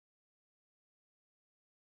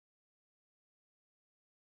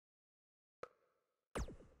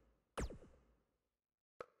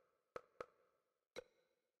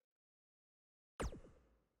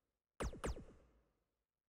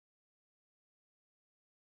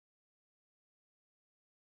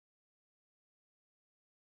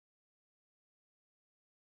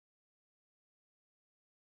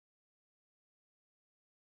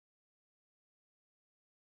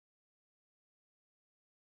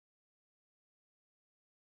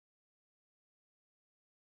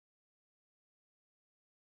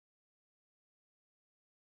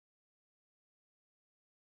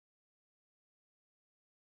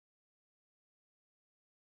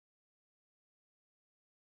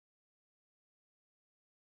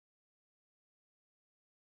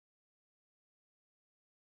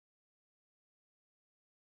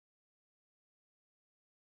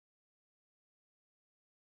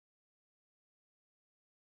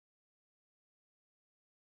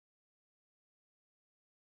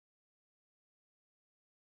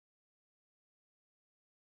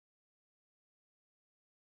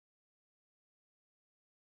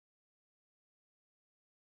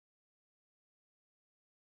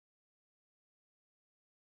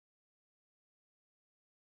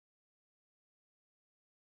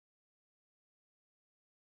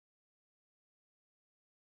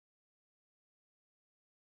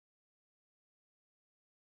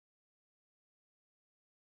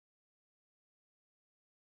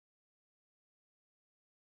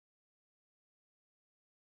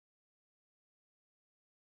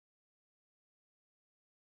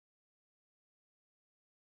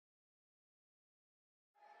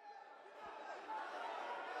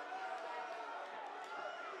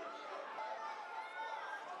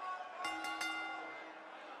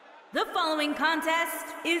The following contest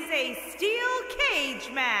is a steel cage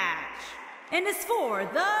match and is for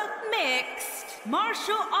the Mixed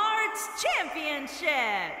Martial Arts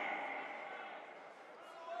Championship.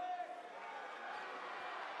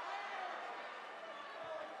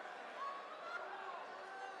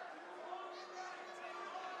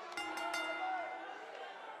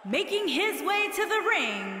 Making his way to the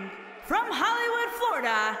ring from Hollywood,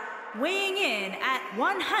 Florida, weighing in at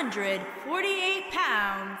 148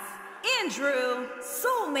 pounds, Andrew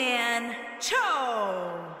Soulman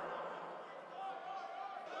Cho.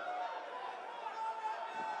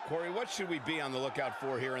 Corey, what should we be on the lookout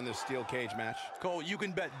for here in this steel cage match? Cole, you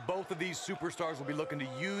can bet both of these superstars will be looking to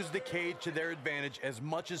use the cage to their advantage as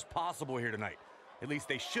much as possible here tonight. At least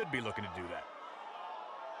they should be looking to do that.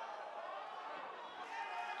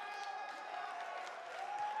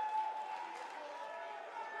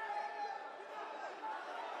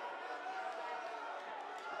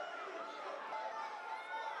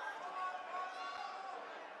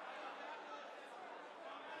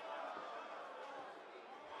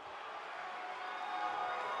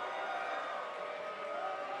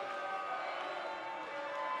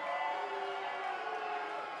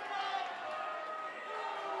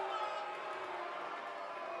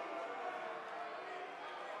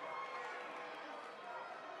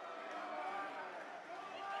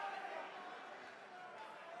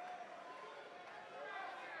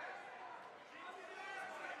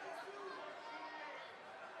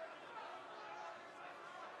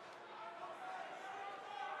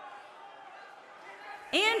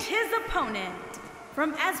 And his opponent,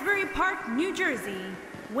 from Asbury Park, New Jersey,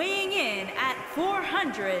 weighing in at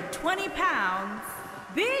 420 pounds,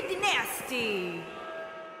 Big Nasty.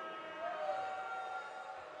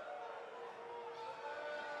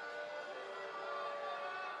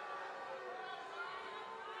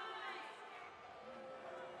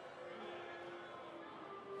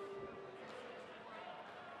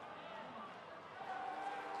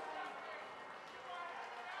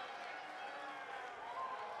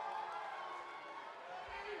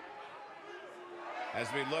 As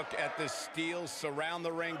we look at the steel surround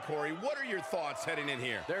the ring, Corey, what are your thoughts heading in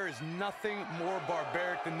here? There is nothing more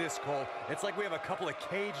barbaric than this, Cole. It's like we have a couple of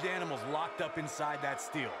caged animals locked up inside that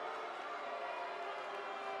steel.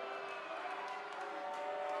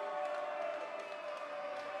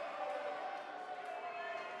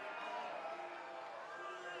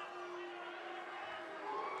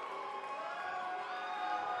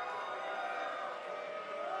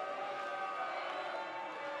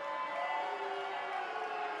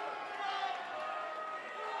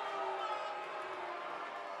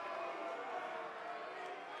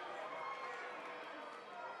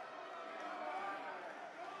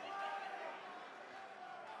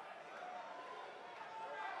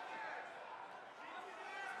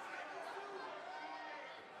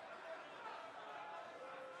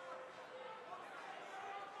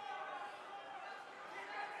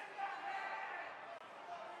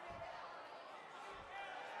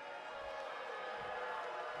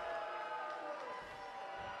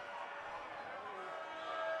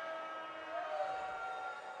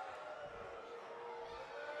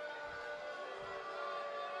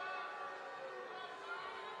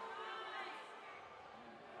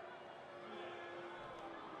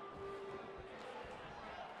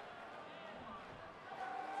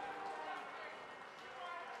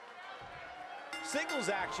 Singles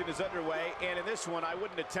action is underway, and in this one, I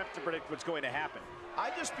wouldn't attempt to predict what's going to happen.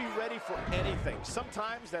 I'd just be ready for anything.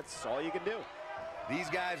 Sometimes that's all you can do. These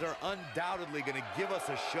guys are undoubtedly going to give us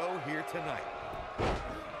a show here tonight.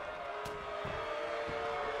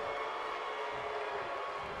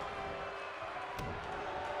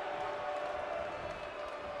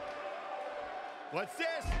 What's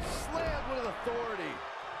this? Slammed with authority.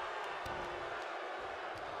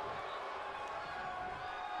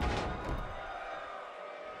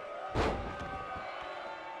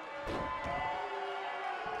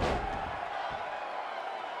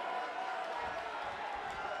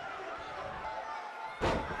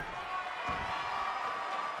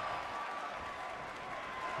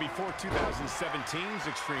 Before 2017's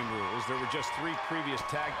Extreme Rules, there were just 3 previous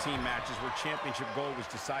tag team matches where championship gold was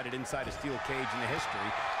decided inside a steel cage in the history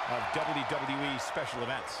of WWE special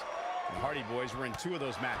events. The Hardy Boys were in 2 of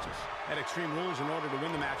those matches. At Extreme Rules, in order to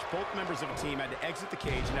win the match, both members of a team had to exit the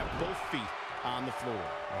cage and have both feet on the floor.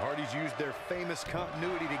 The Hardys used their famous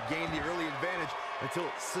continuity to gain the early advantage until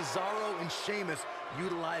Cesaro and Sheamus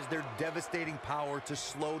utilized their devastating power to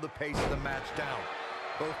slow the pace of the match down.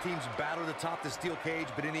 Both teams battled atop the steel cage,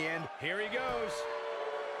 but in the end, here he goes.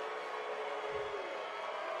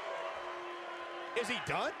 Is he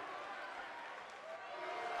done?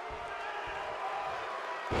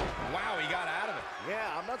 Wow, he got out of it.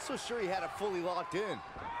 Yeah, I'm not so sure he had it fully locked in.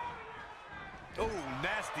 Oh,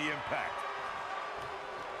 nasty impact.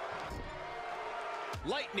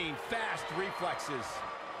 Lightning fast reflexes.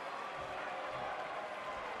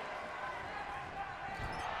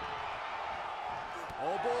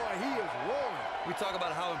 Oh boy, he is rolling. We talk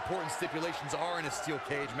about how important stipulations are in a steel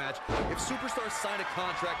cage match. If superstars sign a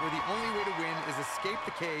contract where the only way to win is escape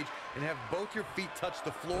the cage and have both your feet touch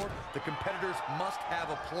the floor, the competitors must have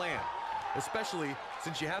a plan. Especially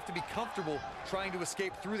since you have to be comfortable trying to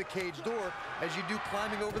escape through the cage door as you do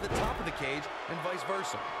climbing over the top of the cage and vice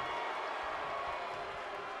versa.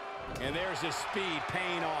 And there's his speed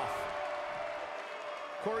paying off.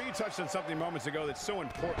 Corey, you touched on something moments ago that's so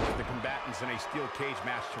important for the combatants in a steel cage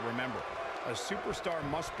match to remember. A superstar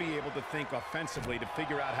must be able to think offensively to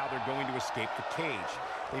figure out how they're going to escape the cage.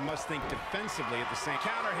 They must think defensively at the same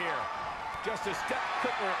counter here. Just a step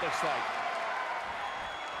quicker, it looks like.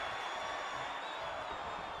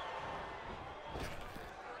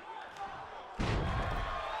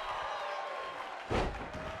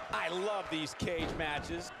 I love these cage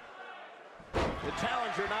matches. The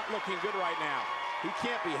challenger not looking good right now. He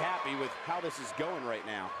can't be happy with how this is going right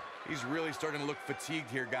now. He's really starting to look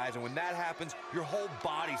fatigued here, guys, and when that happens, your whole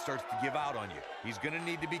body starts to give out on you. He's going to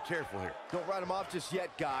need to be careful here. Don't write him off just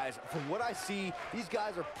yet, guys. From what I see, these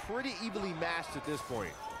guys are pretty evenly matched at this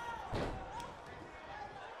point.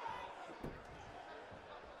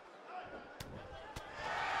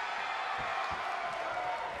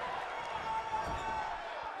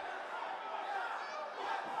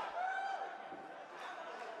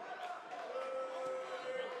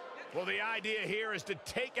 Well, the idea here is to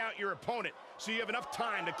take out your opponent so you have enough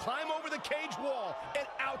time to climb over the cage wall and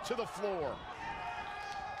out to the floor.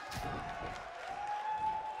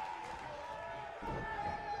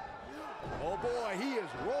 Oh boy, he is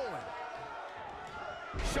rolling.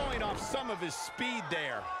 Showing off some of his speed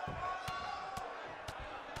there.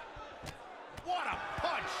 What a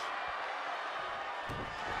punch!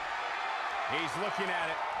 He's looking at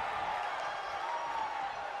it.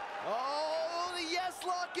 Oh, the yes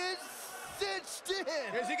lock is cinched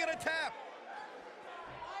in. Is he gonna tap?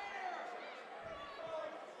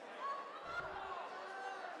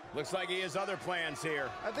 Looks like he has other plans here.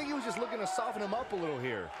 I think he was just looking to soften him up a little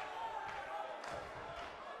here.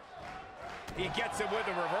 He gets it with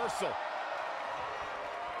a reversal.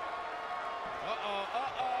 Uh-oh,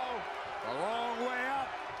 uh-oh. A long way up.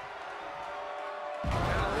 And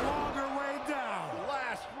a longer way down.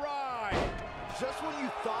 Last ride. Just when you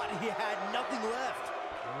thought he had nothing left.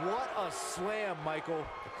 What a slam, Michael.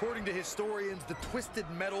 According to historians, the twisted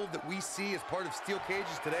metal that we see as part of steel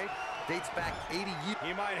cages today dates back 80 years.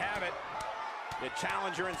 He might have it. The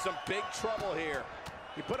challenger in some big trouble here.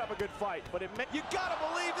 He put up a good fight, but you gotta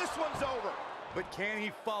believe this one's over. But can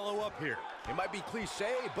he follow up here? It might be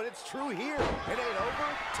cliche, but it's true here. It ain't over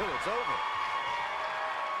till it's over.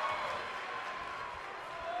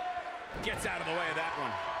 Gets out of the way of that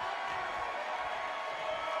one.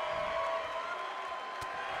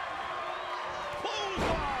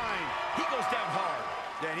 Clothesline! He goes down hard.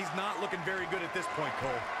 Yeah, and he's not looking very good at this point,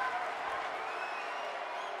 Cole.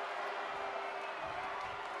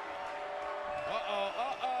 Uh-oh,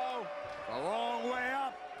 uh-oh. A long way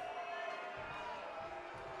up.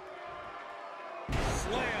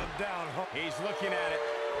 Slam down hard. He's looking at it.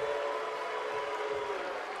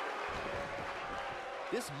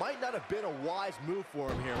 This might not have been a wise move for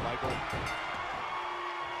him here, Michael.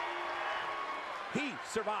 He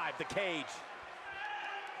survived the cage.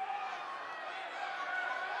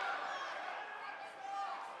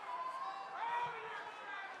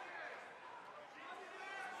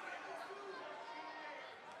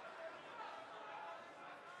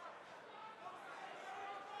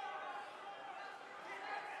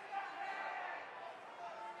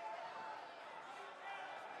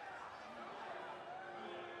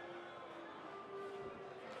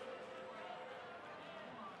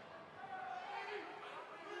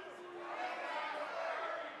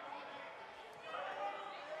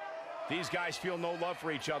 These guys feel no love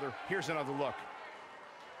for each other. Here's another look.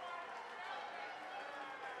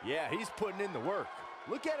 Yeah, he's putting in the work.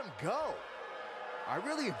 Look at him go. I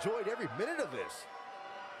really enjoyed every minute of this.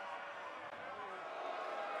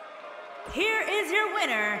 Here is your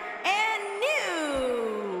winner and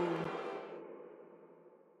new.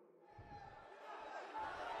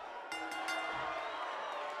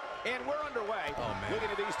 And we're underway. Oh, man.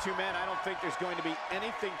 Looking at these two men, I don't think there's going to be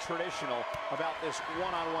anything traditional about this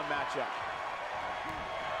one-on-one matchup.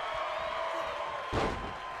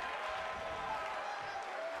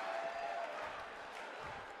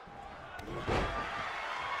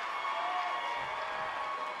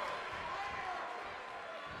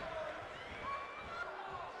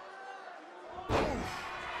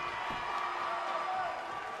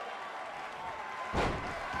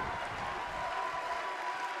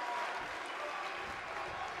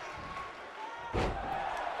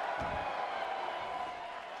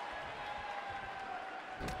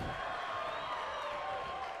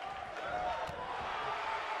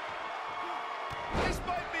 This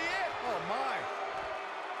might be it. Oh, my.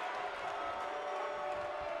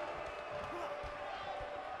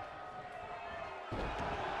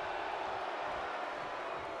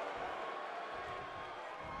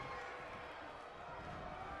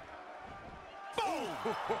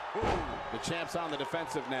 The champ's on the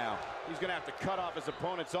defensive now. He's going to have to cut off his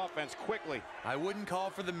opponent's offense quickly. I wouldn't call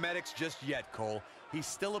for the medics just yet, Cole. He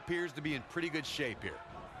still appears to be in pretty good shape here.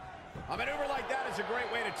 A maneuver like that is a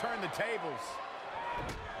great way to turn the tables.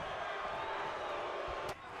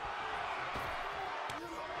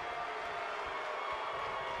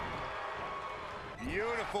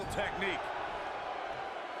 Beautiful technique.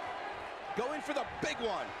 Going for the big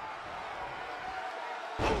one.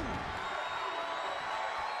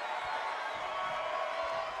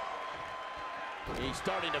 He's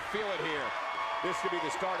starting to feel it here. This could be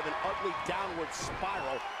the start of an ugly downward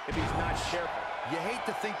spiral if he's not careful. You hate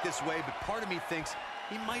to think this way, but part of me thinks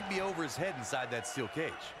he might be over his head inside that steel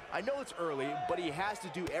cage. I know it's early, but he has to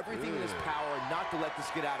do everything in his power not to let this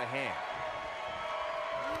get out of hand.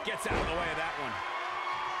 Gets out of the way of that one.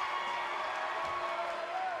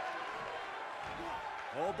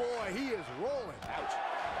 Oh, boy, he is rolling. Ouch.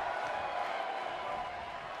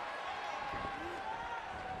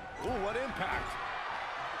 Ooh, what impact.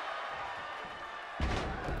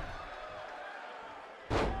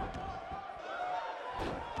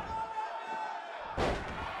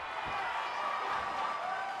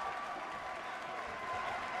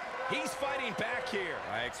 He's fighting back here.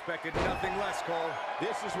 I expected nothing less, Cole.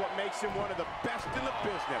 This is what makes him one of the best in the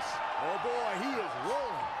business. Oh, boy, he is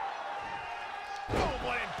rolling. Boom,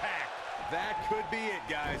 what impact. That could be it,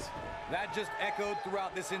 guys. That just echoed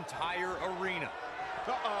throughout this entire arena.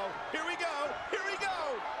 Uh-oh. Here we go. Here we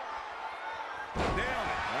go. Nailed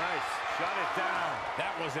it. Nice. Shut it down.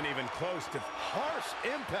 That wasn't even close to... Harsh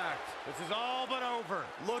impact. This is all but over.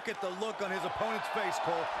 Look at the look on his opponent's face,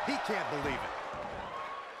 Cole. He can't believe it.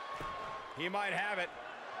 He might have it.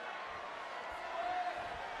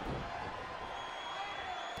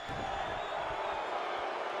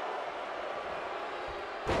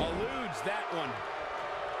 Eludes that one.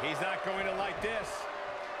 He's not going to like this.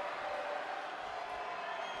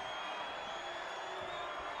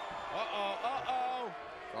 Uh-oh, uh-oh.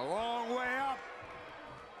 A long way up.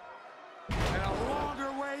 And a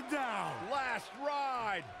longer way down. Last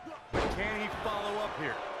ride. But can he follow up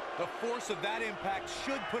here? The force of that impact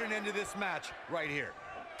should put an end to this match right here.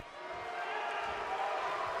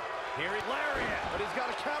 Here he lariat. But he's got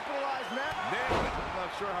to capitalize now. Nailed it. I'm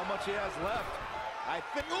not sure how much he has left. I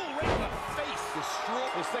think, ooh, right in the face.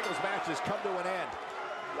 This singles match has come to an end.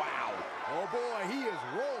 Wow. Oh, boy, he is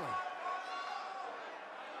rolling.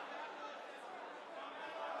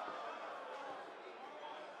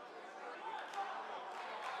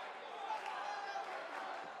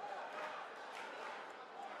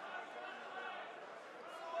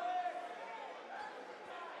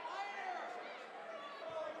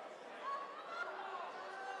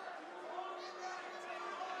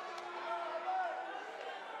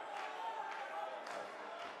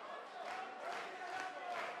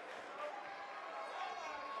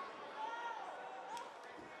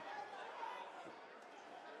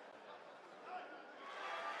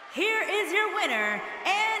 Here is your winner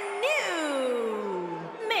and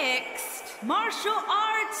new mixed martial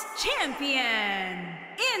arts champion,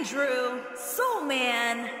 Andrew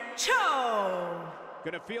Soulman Cho.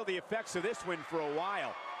 Gonna feel the effects of this win for a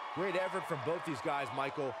while. Great effort from both these guys,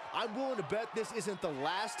 Michael. I'm willing to bet this isn't the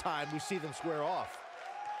last time we see them square off.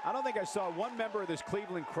 I don't think I saw one member of this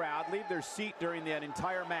Cleveland crowd leave their seat during that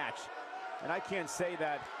entire match. And I can't say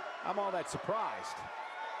that I'm all that surprised.